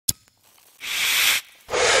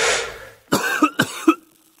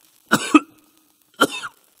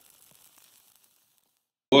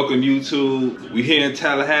Welcome YouTube. We here in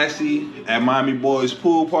Tallahassee at Miami Boys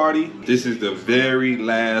pool party. This is the very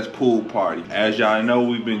last pool party. As y'all know,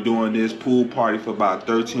 we've been doing this pool party for about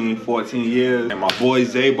 13, 14 years. And my boy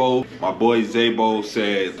Zabo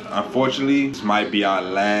said, unfortunately, this might be our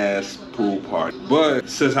last pool party. But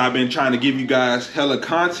since I've been trying to give you guys hella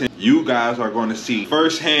content, you guys are going to see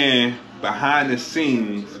firsthand behind the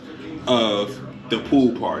scenes of the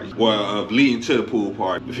pool party, well, of leading to the pool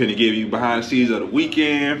party. We're finna give you behind the scenes of the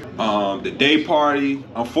weekend, the day party.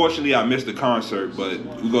 Unfortunately, I missed the concert, but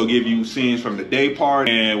we're gonna give you scenes from the day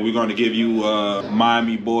party, and we're gonna give you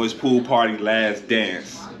Miami Boys pool party last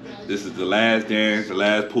dance. This is the last dance, the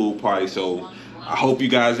last pool party. So I hope you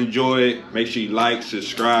guys enjoy it. Make sure you like,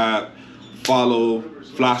 subscribe, follow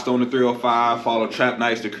Flystone the 305, follow Trap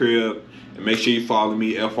Nights the Crib, and make sure you follow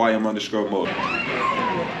me, FYM_motor.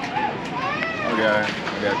 I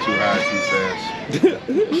got too high too fast.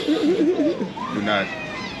 Do not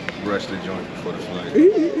rush the joint before the flight. I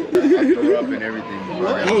threw up and everything, bro.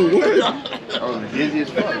 I was dizzy as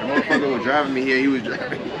fuck. The motherfucker was driving me here. He was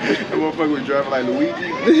driving. The motherfucker was driving like Luigi.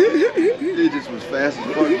 It just was fast as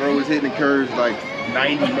fuck, bro. It was hitting the curves like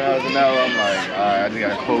 90 miles an hour. I'm like, alright, I just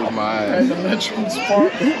gotta close my eyes. And the electrical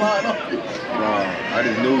spark flying off. Bro, I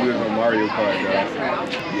just knew we was on Mario Kart, dog.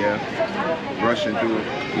 Yeah, rushing through it.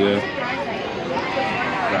 Yeah.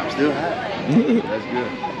 But I'm still high. That's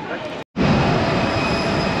good.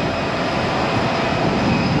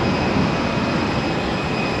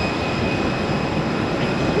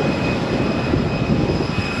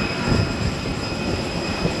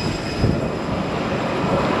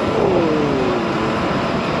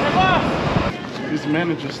 This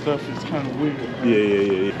manager stuff is kind of weird.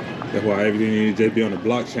 Yeah. That's why everything needs to just be on the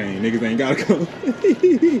blockchain. Niggas ain't gotta come.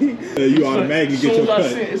 You automatically get your cut.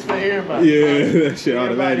 It's for everybody. Yeah, that shit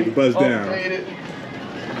automatically buzz down.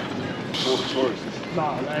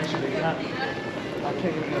 Nah, actually they got. I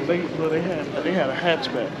came in late, but they had a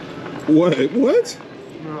hatchback. What? Right.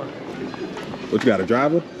 What, you got a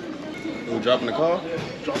driver? Who dropping the call? Yeah,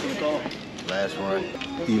 dropping the call. Last one.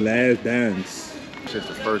 The last dance. Shit's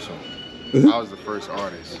the first one. I was the first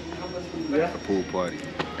artist at the pool party.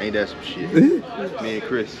 Ain't that some shit? Me and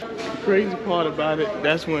Chris. The crazy part about it,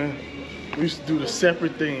 that's when we used to do the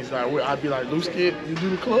separate things. Like I'd be like, Loose Kid, you do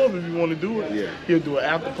the club if you want to do it. Yeah. He'll do an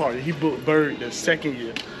after party. He booked Bird the second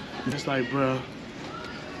year. It's like, bruh,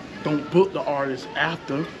 don't book the artist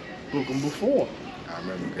after, book them before. I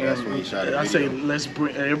remember, cause that's when he shot it. I say, let's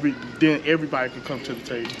bring then everybody can come to the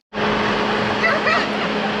table.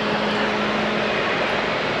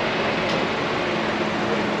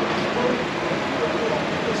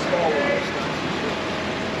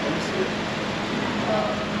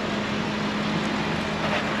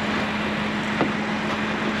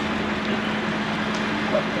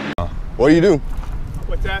 What do you do?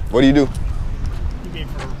 What's that? What do you do? You mean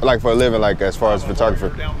for Like for a living, like as far as photographer?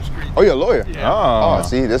 down the street? Oh, you're a lawyer? Yeah. Oh,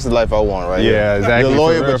 see, this is the life I want right here. Yeah, exactly. You're a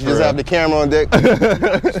lawyer, For real, but you just for have the camera on deck?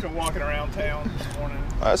 Just been walking around town this morning.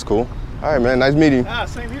 Oh, that's cool. All right, man, nice meeting you. Ah,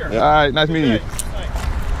 same here. All right, nice meeting you. Thanks.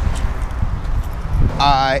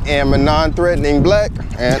 I am a non-threatening black,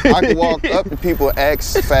 and I can walk up to people,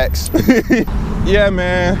 ask facts. Yeah,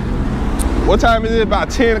 man. What time is it?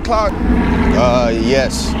 About 10 o'clock?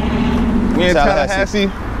 Yes. We in Tallahassee.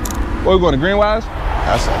 Where we going, to Greenwise?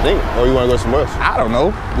 That's, I think. Or you want to go somewhere else? I don't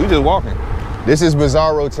know. We just walking. This is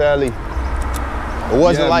Bizarro Tally. It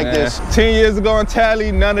wasn't like man. this. 10 years ago in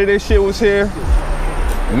Tally, none of this shit was here.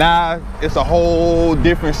 Nah, it's a whole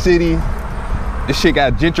different city. This shit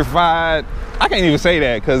got gentrified. I can't even say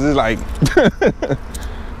that because it's like,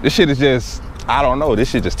 this shit is just, I don't know. This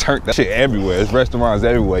shit just turned that shit everywhere. There's restaurants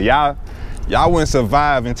everywhere. Y'all wouldn't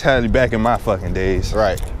survive in Tally back in my fucking days.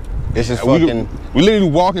 Right. This is fucking. We literally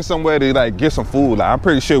walking somewhere to like get some food. Like I'm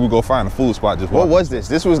pretty sure we go find a food spot just walking. What was this?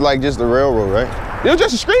 This was like just the railroad, right? It was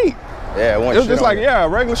just a street. Yeah, It was just like, yeah, a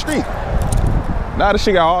regular street. Now this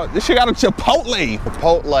shit got a Chipotle.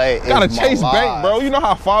 Chipotle is Got a my Chase life. Bank, bro. You know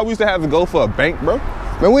how far we used to have to go for a bank, bro?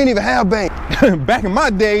 Man, we didn't even have bank. Back in my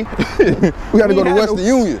day, We had to go to Western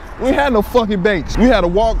Union. We had no fucking banks. We had to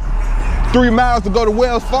walk 3 miles to go to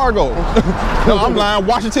Wells Fargo. No, I'm lying,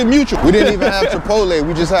 Washington Mutual. We didn't even have Chipotle.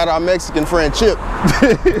 We just had our Mexican friend Chip.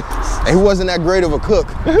 And he wasn't that great of a cook.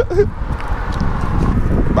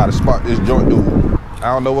 About to spark this joint, dude.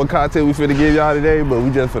 I don't know what content we finna give y'all today, but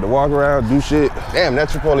we just finna walk around, do shit. Damn, that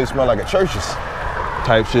Chipotle smell like a church's.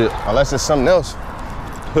 Type shit. Unless it's something else.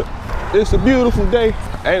 It's a beautiful day.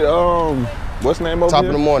 Hey, what's the name over Top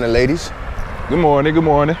here? of the morning, ladies. Good morning, good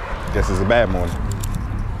morning. Guess it's a bad morning.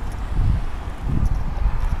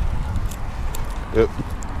 Yep.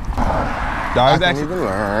 Dog, It's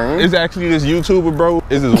it's actually this YouTuber, bro.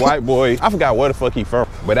 It's this white boy. I forgot where the fuck he from.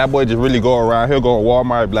 But that boy just really go around. He'll go to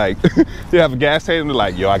Walmart, like, he'll have a gas tank and be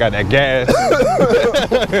like, yo, I got that gas.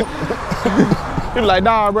 He'll be like,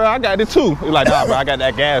 nah, bro, I got it too. He's like, nah, bro, I got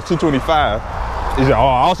that gas, $2.25. He's like, oh,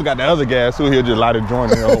 I also got the other gas too. He'll just light a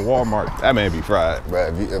joint in Walmart. That man be fried.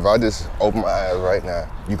 Bro, if I just open my eyes right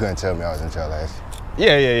now, you couldn't tell me I was in Tallahassee.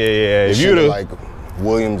 Yeah. If You'd you'd like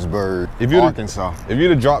Williamsburg, Arkansas. If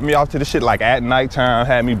you'd have dropped me off to the shit like at nighttime,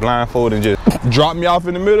 had me blindfolded and just dropped me off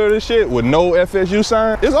in the middle of the shit with no FSU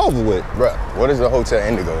sign, it's over with. Bro, what is the Hotel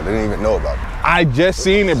Indigo? They didn't even know about it. I just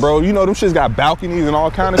seen it, bro. You know, them shits got balconies and all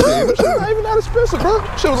kind of shit. Them shit not even that expensive, bro.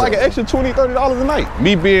 Shit was like an extra $20, $30 a night.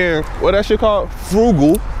 Me being, what that shit called?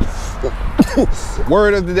 Frugal.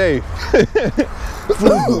 Word of the day.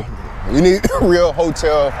 Frugal. You need real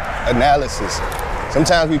hotel analysis.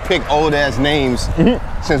 Sometimes we pick old ass names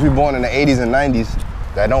since we born in the 80s and 90s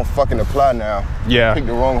that don't fucking apply now. Yeah. Pick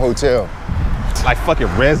the wrong hotel. Like fucking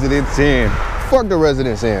Residence Inn. Fuck the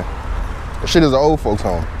Residence Inn. That shit is an old folks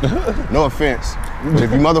home. No offense. But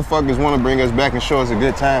if you motherfuckers want to bring us back and show us a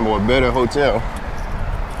good time or a better hotel,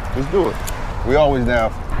 let's do it. We always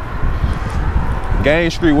down. Gain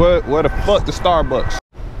Street, where the fuck the Starbucks?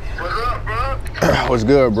 What's up, bro? What's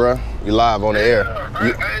good, bro? You live on the air. I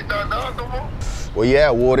ain't done nothing no more. Where you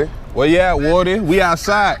at, Warden? Well, yeah, Wardy. We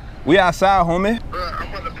outside. We outside, homie. Bro, I'm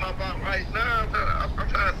about to pop out right now. I'm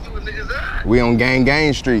trying to see what niggas at. We on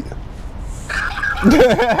Gang Street.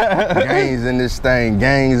 Gangs in this thing.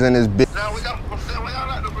 Gangs in this bitch. Now we got where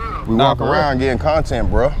y'all at the bro? We walk around getting content,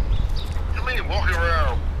 bro. You mean walking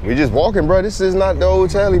around? We just walking, bro. This is not the old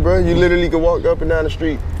tally, bro. You literally can walk up and down the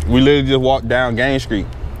street. We literally just walked down Gain Street.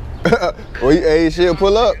 Well, hey, shit,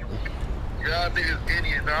 pull up. Y'all niggas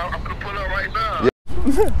idiot now. I'm gonna pull up right now. Yeah.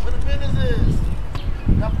 What the business is?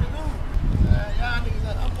 Y'all niggas,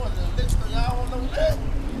 I'm on the list, so y'all don't know that.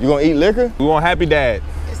 You gonna eat liquor? We want Happy Dad.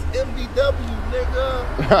 It's MDW, nigga.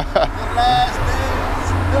 The last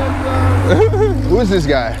name is Who is this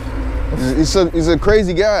guy? He's a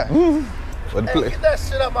crazy guy. Hey, get that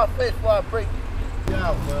shit out my face before I break it.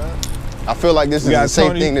 Yeah, man. I feel like this is the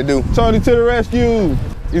safe thing to do. Tony to the rescue.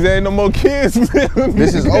 These ain't no more kids.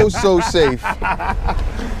 This is oh so safe.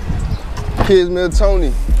 Kids Mill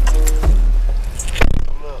Tony.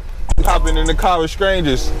 Hopping in the car with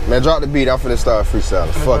strangers. Man, drop the beat. I'm finna start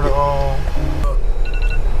freestyling. Fuck it.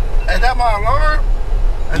 Is that my alarm?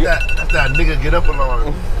 That's that nigga get up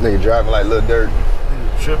alarm. Nigga driving like Lil Durk.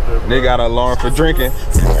 Nigga tripping. They got an alarm for drinking.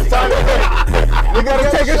 You gotta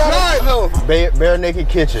take a shot though. Bare naked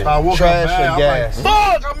kitchen. Trash or gas?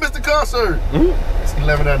 Fuck! I missed the concert. It's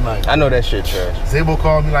 11 that night. I know that shit trash. Zabo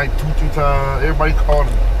called me like 2-3 times. Everybody called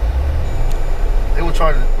me. They were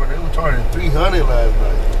charging 300 last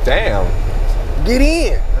night. Damn. Get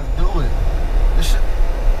in. Let's do it. This shit.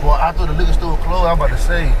 Well, I thought the liquor store closed. I'm about to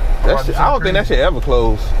say. That shit, I don't think that shit ever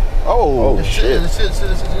closed. Oh shit. This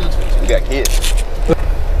shit. You got kids.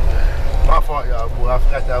 My fault, y'all, boy. I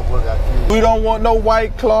forgot that boy got kids. We don't want no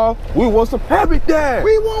White Claw. We want some Happy Dad.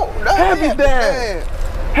 We want Happy Dad.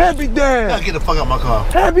 Happy Dad. Y'all get the fuck out my car.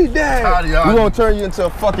 Happy Dad. Tired of y'all. We gonna turn you into a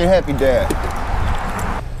fucking happy dad.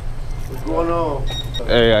 What's going on?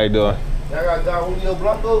 Hey, how you doing? Y'all got Don Julio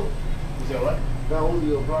Blanco? You said what? Don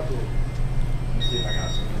Julio Blanco. You see if I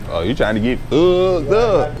got some. Oh, you trying to get hooked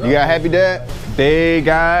up. You got happy dad? They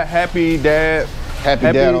got Happy Dad.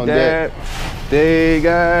 Happy dad on deck. They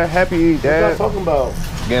got Happy Dad. What y'all talking about?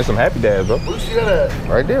 Getting some Happy Dads, bro. Where you see that at?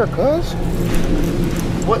 Right there, cuz.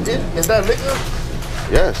 What is that liquor?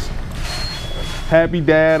 Yes. Happy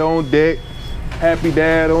Dad on deck. Happy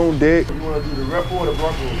Dad on deck. You wanna do the Repo or the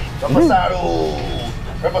Bronco? Reposado.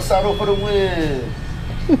 Reposado for the win.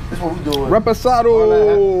 That's what we doing.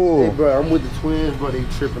 Reposado. Hey, bro, I'm with the twins, but they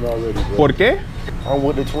tripping already, bro. ¿Por qué? I'm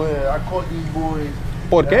with the twins. I caught these boys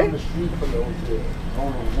 ¿Por down qué? the street from the hotel. I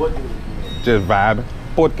don't know what they was doing. Just vibing.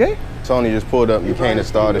 ¿Por qué? Tony just pulled up. You came to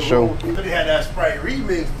start the show. They had that Sprite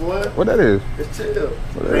remix, boy. What that is? It's chill.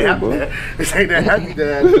 What that is, bro? This ain't that Happy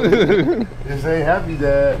Dad. This ain't Happy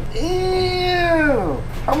Dad. Ew.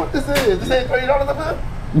 How much this is? This ain't $30 up here?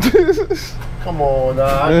 Come on,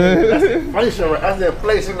 nah. That's inflation, right? That's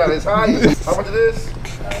inflation, not as high. How much it is?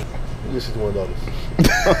 This is $1.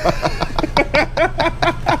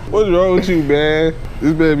 What's wrong with you, man?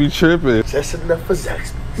 This man be tripping. Just enough for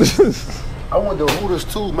Zaxby's. I went to Hooters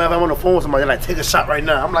too, man. I'm on the phone with somebody, like, take a shot right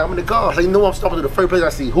now. I'm like, I'm in the car. So you know I'm stopping to the first place I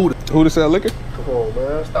see Hooters. Who to sell liquor? Come on,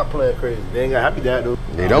 man. Stop playing crazy. They ain't got Happy Dad, though.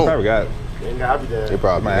 They They don't. probably got it. They ain't got Happy Dad. They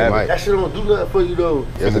probably Might have might. That shit don't do nothing for you, though.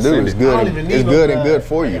 Yes, it do. It's I good. don't even need It's no good and bag. good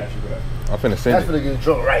for you. I'm finna send That's it. gonna get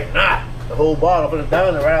drunk right now. The whole bottle, put it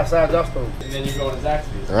down there right outside Gusto. And then you go to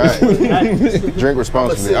Zaxby's. All right. Drink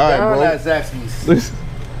responsibly. All right, bro. At Zaxby's.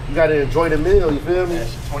 You gotta enjoy the meal, you feel me? Yeah,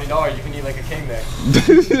 $20, you can eat like a king there.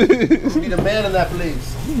 Be the man in that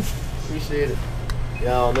place. Appreciate it.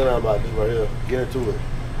 Yeah, I don't know nothing about this right here. Get into it.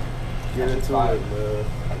 Get into it, man.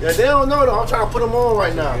 Yeah, they don't know though. I'm trying to put them on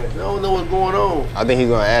right now. They don't know what's going on. I think he's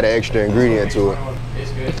gonna add an extra ingredient to it.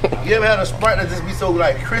 It's good. You ever had a Sprite that just be so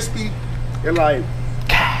like crispy? It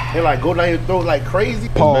like go down your throat like crazy?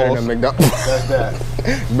 Better than McDonald's. That's that.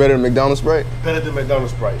 Better than McDonald's Sprite? Better than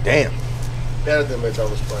McDonald's Sprite. Damn. Better than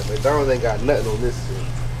McDonald's Sprite. McDonald's ain't got nothing on this shit.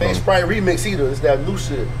 Ain't Sprite remix either. It's that new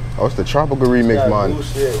shit. Oh, it's the tropical remix, That man. new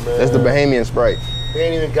shit, man. That's the Bahamian Sprite. They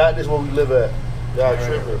ain't even got this where we live at. Y'all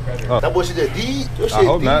tripping. That boy shit that D. Your shit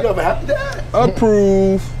hope D. not. You never happy that?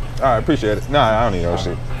 Approve. All right, appreciate it. Nah, I don't need no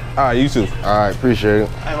shit. All right, you too. All right, appreciate it.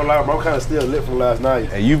 I ain't gonna lie, bro. I'm kind of still lit from last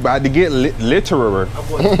night. And you about to get literal.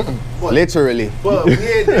 But Literally. we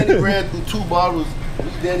had Danny ran through 2 bottles.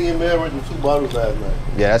 Me, Danny, and Mel ran through 2 bottles last night.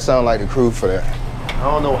 Yeah, that sounds like the crew for that. I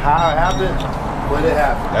don't know how it happened, but it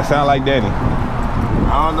happened. That sound like Danny.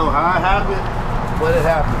 I don't know how it happened, but it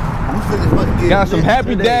happened. We finna fucking get Got some lit happy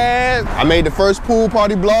today. dads. I made the first pool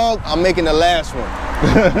party vlog. I'm making the last one.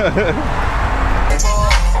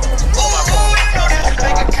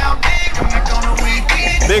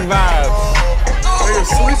 Big vibes.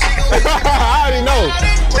 I already know.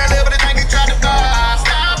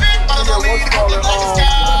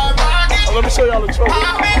 Let me show y'all the trouble. I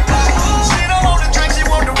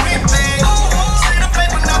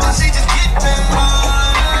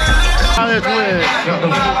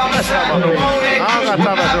don't got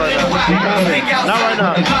time for that right now. Not right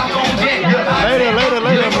now. Later,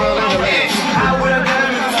 bro.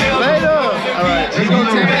 Later. All right.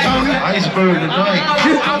 Iceberg tonight.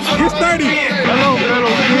 He's 30. Hello,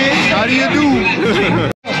 kid. How do you do?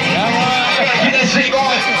 Get that shit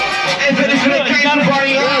going. And finish with a crazy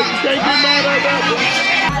party. Can't get mad at that.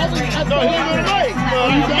 No, he ain't gonna wait.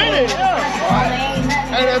 He's a minute. Yeah.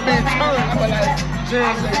 And that big turn. I'm like,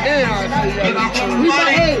 James again. He's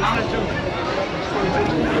like, hey.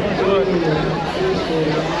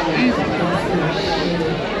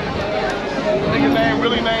 Nigga name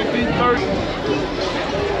really named D30.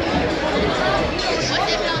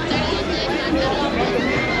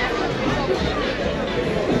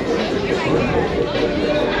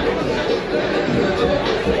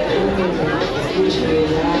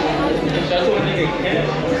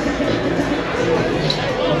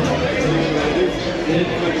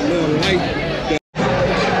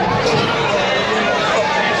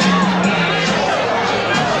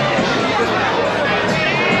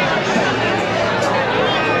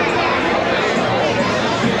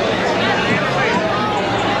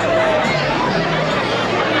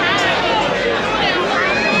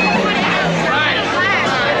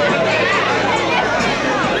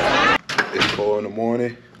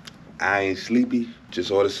 I ain't sleepy.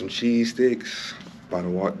 Just ordered some cheese sticks. About to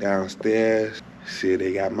walk downstairs. See if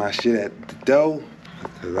they got my shit at the door.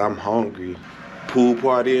 Cause I'm hungry. Pool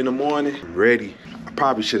party in the morning. I'm ready. I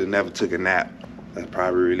probably should have never took a nap. That's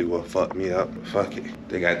probably really what fucked me up. Fuck it.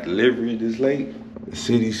 They got delivery this late. The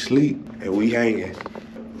city sleep and we hanging.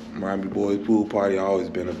 Miami Boys pool party always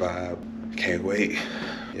been a vibe. Can't wait.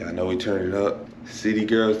 Yeah, I know we turning up. City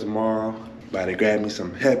girls tomorrow. About to grab me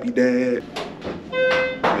some Happy Dad.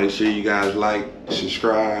 Make sure you guys like,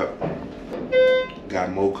 subscribe.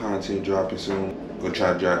 Got more content dropping soon. Gonna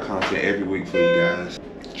try to drop content every week for you guys.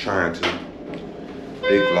 Trying to.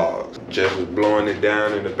 Big vlogs. Just was blowing it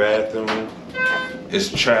down in the bathroom.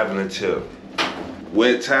 It's a traveling tip.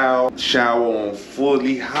 Wet towel, shower on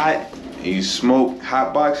fully hot, and you smoke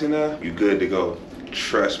hot box in there, you good to go.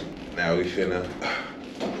 Trust me. Now we finna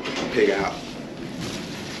pick out.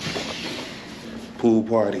 Pool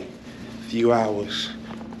party, few hours,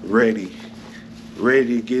 ready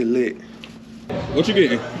to get lit. What you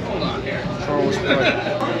getting? You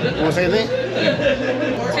wanna say anything?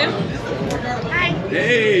 Hi.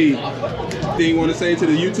 Hey, thing you wanna say to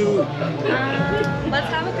the YouTube? Let's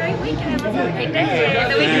have a great weekend. Let's have a great day.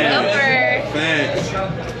 The weekend's over. Thanks.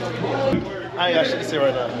 I ain't got shit to say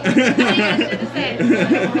right now.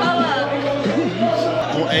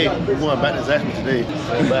 Hey, we're going back to Zaxby's today.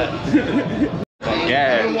 Going back.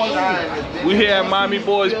 Yeah. We here at Miami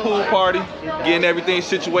Boys pool party, getting everything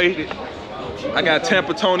situated. I got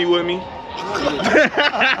Tampa Tony with me.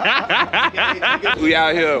 We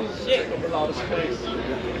out here.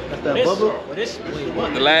 That's that bubble.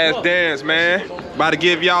 The last dance, man. About to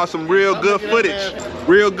give y'all some real good footage.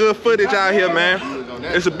 Real good footage out here, man.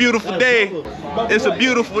 It's a beautiful day. It's a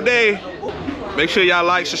beautiful day. Make sure y'all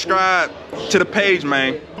like, subscribe to the page,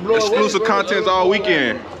 man. Exclusive contents all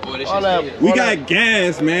weekend. We got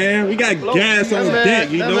gas, man. We got gas on deck,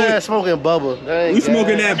 you know. Man smoking bubble. We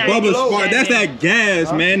smoking that bubble spark. That's that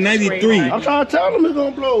gas, man. 93. I'm trying to tell them it's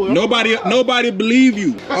gonna blow. Nobody believe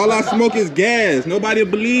you. All I smoke is gas. Nobody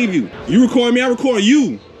believe you. You record me, I record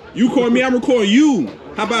you. You record me, I record you.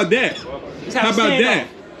 How about that? How about that?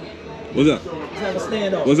 What's up?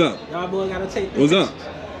 What's up? Y'all boy gotta take What's up?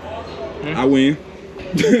 I win.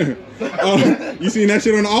 Oh, you seen that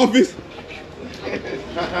shit on The Office?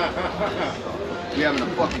 We having a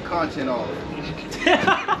fucking content off.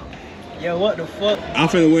 Yo, what the fuck? I'm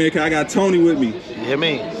finna win because I got Tony with me. You hear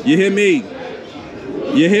me? You hear me?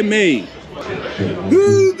 You hear me?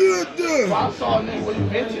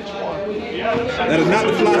 That is not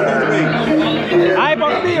the fly from the way. I ain't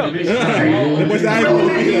about to be up. That boy said I ain't supposed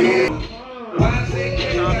to be here.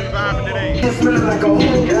 It's smelling like a whole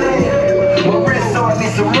game. My wrist on me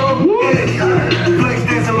some rope. Flex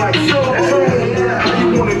dancing like so. How you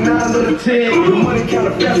want it 9 out of 10? The money kind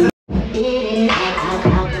of fast.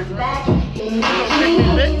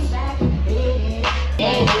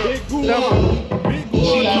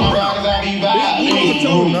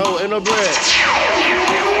 No, ain't no bread.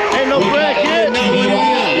 Ain't no bread, kid.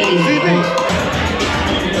 CB.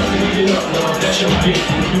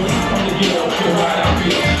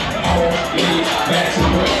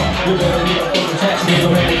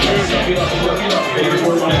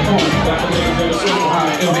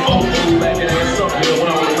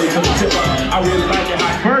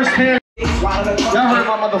 First 10. Y'all heard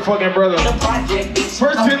my motherfucking brother.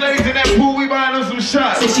 First 10 ladies in that pool, we buying them some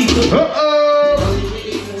shots. Uh-oh.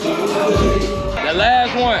 The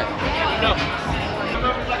last one.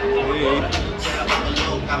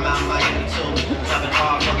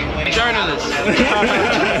 Journalist.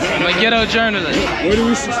 I'm a ghetto journalist. Where do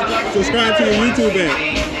we subscribe to your YouTube at?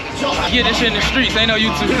 Get this shit in the streets, ain't no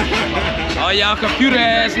YouTube. All y'all computer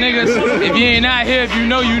ass niggas, if you ain't out here, if you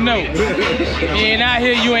know, you know. If you ain't out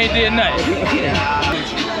here, you ain't did nothing.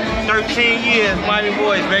 13 years, Miami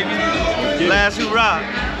Boys, baby. Last hurrah.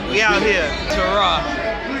 We out here. Hurrah.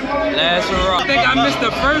 Last hurrah. I think I missed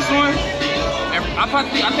the first one. And I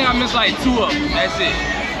think I missed like 2 of them. That's it.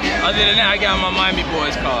 Other than that, I got my Miami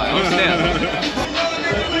Boys card. I'm stamped.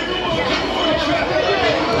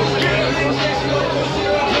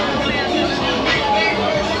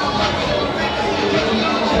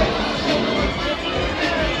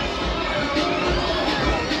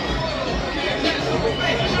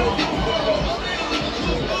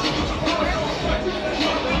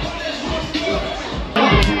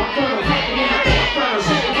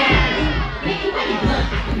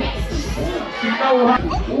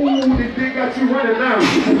 Ooh, this thing got you running now.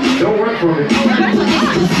 Don't run from it.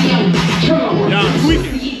 Y'all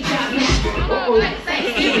tweaking.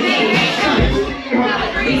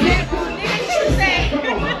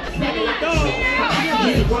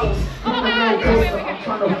 I'm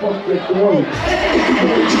trying to fuck this throat.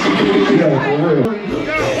 Yeah, for real.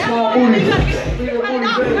 Small booty.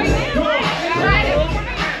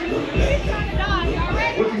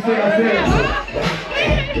 What you say I said?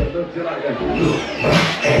 Y'all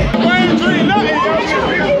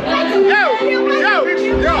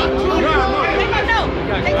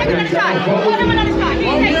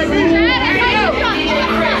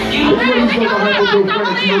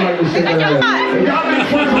been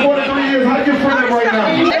friends for more than 3 years. How you friends right now?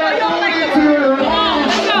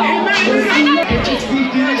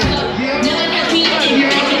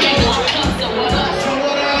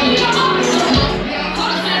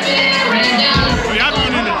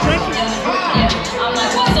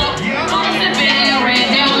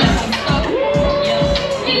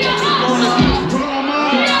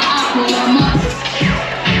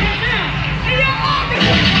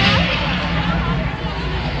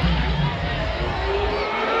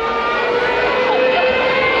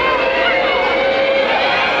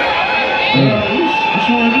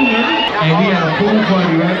 Hey, we had a pool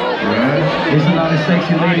party, right? Right. There's a lot of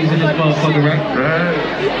sexy ladies in this motherfucker, right? Right.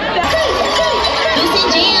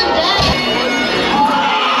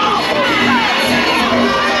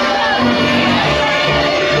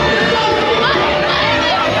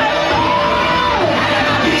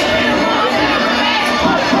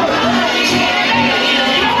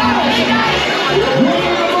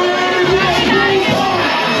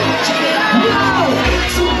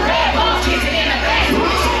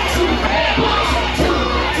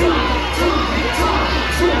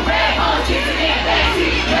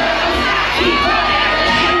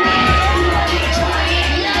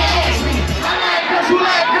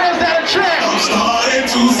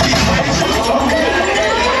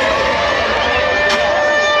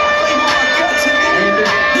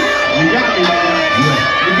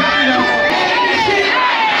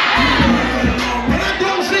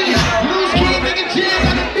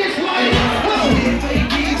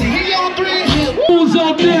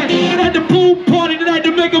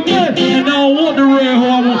 red hoe,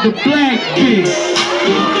 I want the black bitch.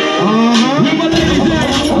 Where my ladies at?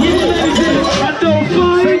 Where my ladies at? I don't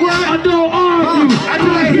fight, I don't argue. I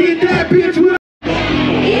just hit that bitch with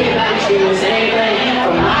Everybody scream the same thing.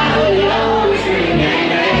 From my hood, you always scream gang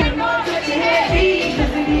gang.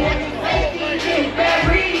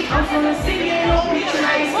 I'm from the city, ain't no bitch, and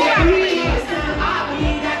I ain't scared. We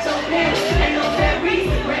ain't got your pants, ain't no ferry.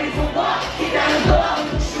 Ready for war, get down the door.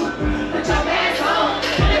 Shoot, put your mask on,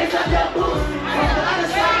 lace up your boots. From the other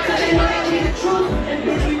side, 'cause they know that we the truth. And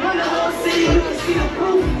bitch, we run the whole city, you can see the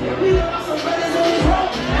proof. And we lost some brothers on the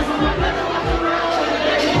road. That's why my brother walk around with a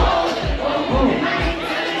dirty hole. And I ain't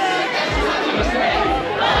telling you shit, that's just how we straight.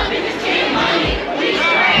 Niggas can't money, we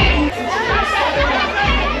straight.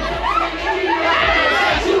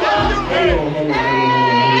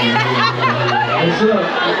 What's up?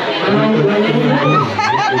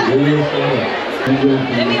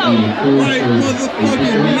 Let me go. Right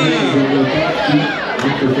motherfucking now.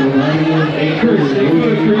 Hey, Chris, stay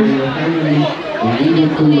good, Chris.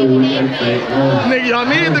 Nigga, y'all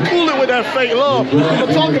need to cool it with that fake love. I'm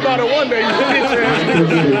gonna talk about it one day, you bitch ass.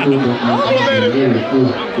 I'ma let it.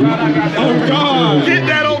 Oh God. Get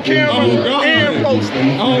that on camera and post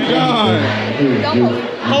it. Oh God. Don't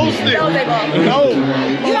post Post it. it. Don't take off. No.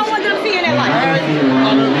 You don't want them seeing that light.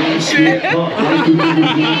 Shit.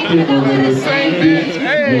 Same bitch.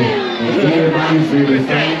 Hey.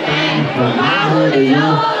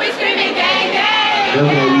 Always screaming gang gang. That's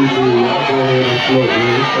what you do. I'll go ahead and float,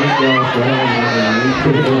 man. Thank y'all for having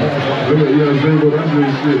me. Yeah, Bingo, that's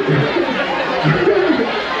good shit.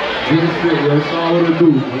 Good shit, that's all I wanna do.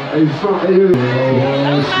 Hey,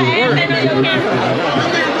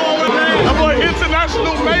 I'm an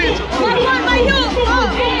international major. What one by you? Oh,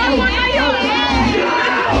 what one by you?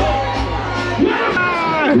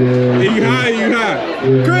 You high.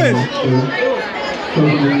 Chris.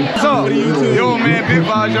 What's up? Yo, man, big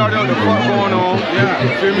vibes, y'all know the fuck going on.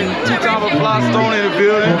 Yeah, feel me? Two-time Fly Stone in the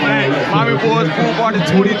building. Mommy Boys Pool Party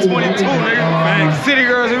 2022, nigga. City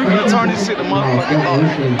girls, we gonna turn this shit to motherfucking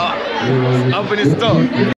up in this stuff.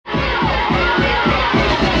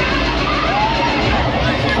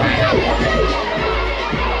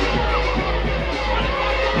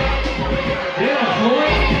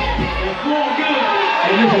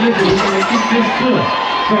 Listen, we're gonna keep this good.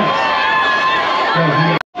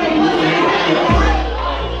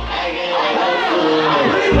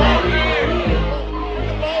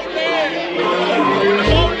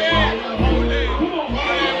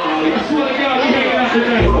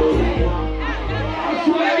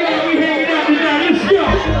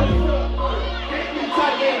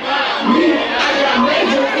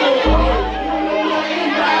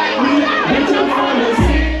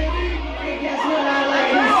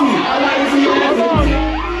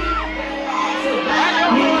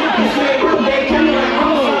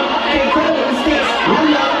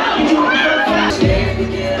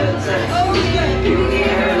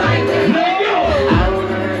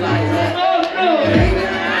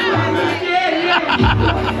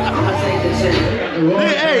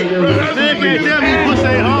 Hey, they can't tell me push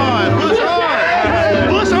ain't hard. Push hard.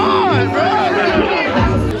 Push hard, bro.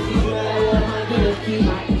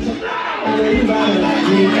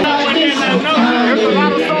 There's a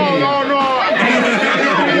lot of songs on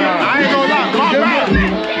I ain't gonna lie.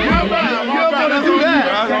 My bad. Let's do that.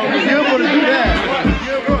 You're able to do that.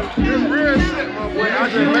 It's real shit, my boy. I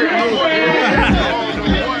just make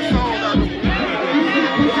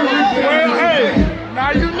well, hey,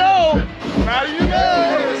 now you know. Now you know.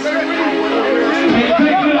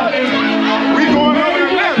 We going over the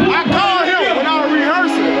left. I called him when I was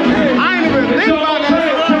rehearsing. I ain't even think about that.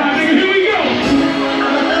 Here we go.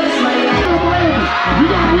 You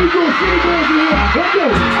got to read your city girls in here. Let's go.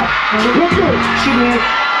 Let's go. She did.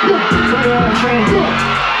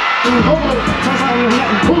 Hold on. Sometimes you have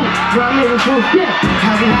to move. Drive me the truth.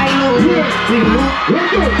 How can I move? We can move. Let's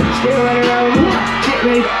go. Still running around with me. Shit,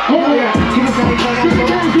 baby. Oh, yeah. Give me something.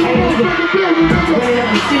 Running up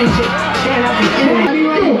the city shit. Stand up and get it.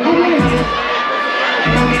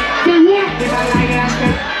 Say what? If I like it, I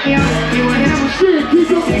spend. You want to have a shit. Keep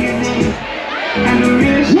going. And the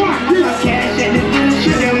real shit. I cash at the good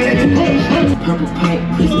shit. Purple paint,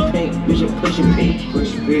 push it pink, push it big,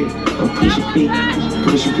 push it pink, push it big,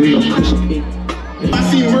 push it pink. I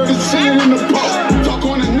see murder sitting in the post. Talk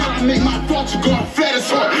on the night, make my thoughts go flat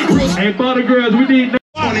as hard. Hey, bottle girls, we need.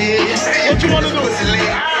 What you want to do?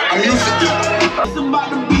 I'm used to it. It's about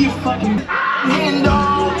to be a fucking end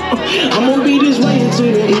dog. I'm gonna be this way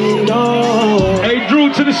until the end dog. Hey,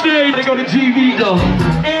 Drew to the stage. They go to TV though.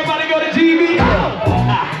 Everybody go to TV.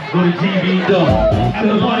 Go to TV though.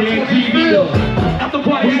 After the party ain't TV though. After the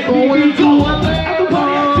party ain't TV though.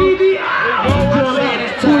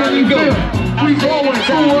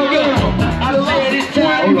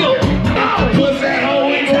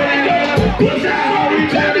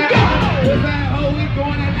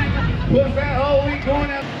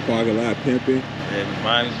 Parking lot pimping. Yeah,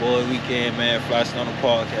 Miami Boyz Weekend, man. Fly Stunner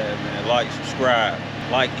Podcast, man. Like, subscribe.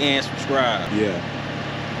 Like and subscribe. Yeah,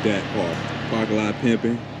 that part. Parking lot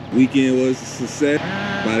pimping. Weekend was a success.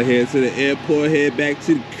 About to head to the airport, head back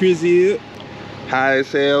to the crib. High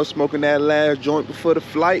as hell, smoking that last joint before the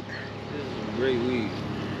flight. This is some great weed.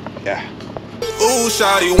 Yeah. Ooh,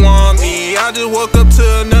 shawty want me. I just woke up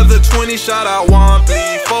to another 20 shot I want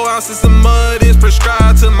me. 4 ounces of mud is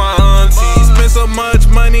prescribed to my auntie. Spent so much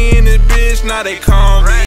money in this bitch, now they call me.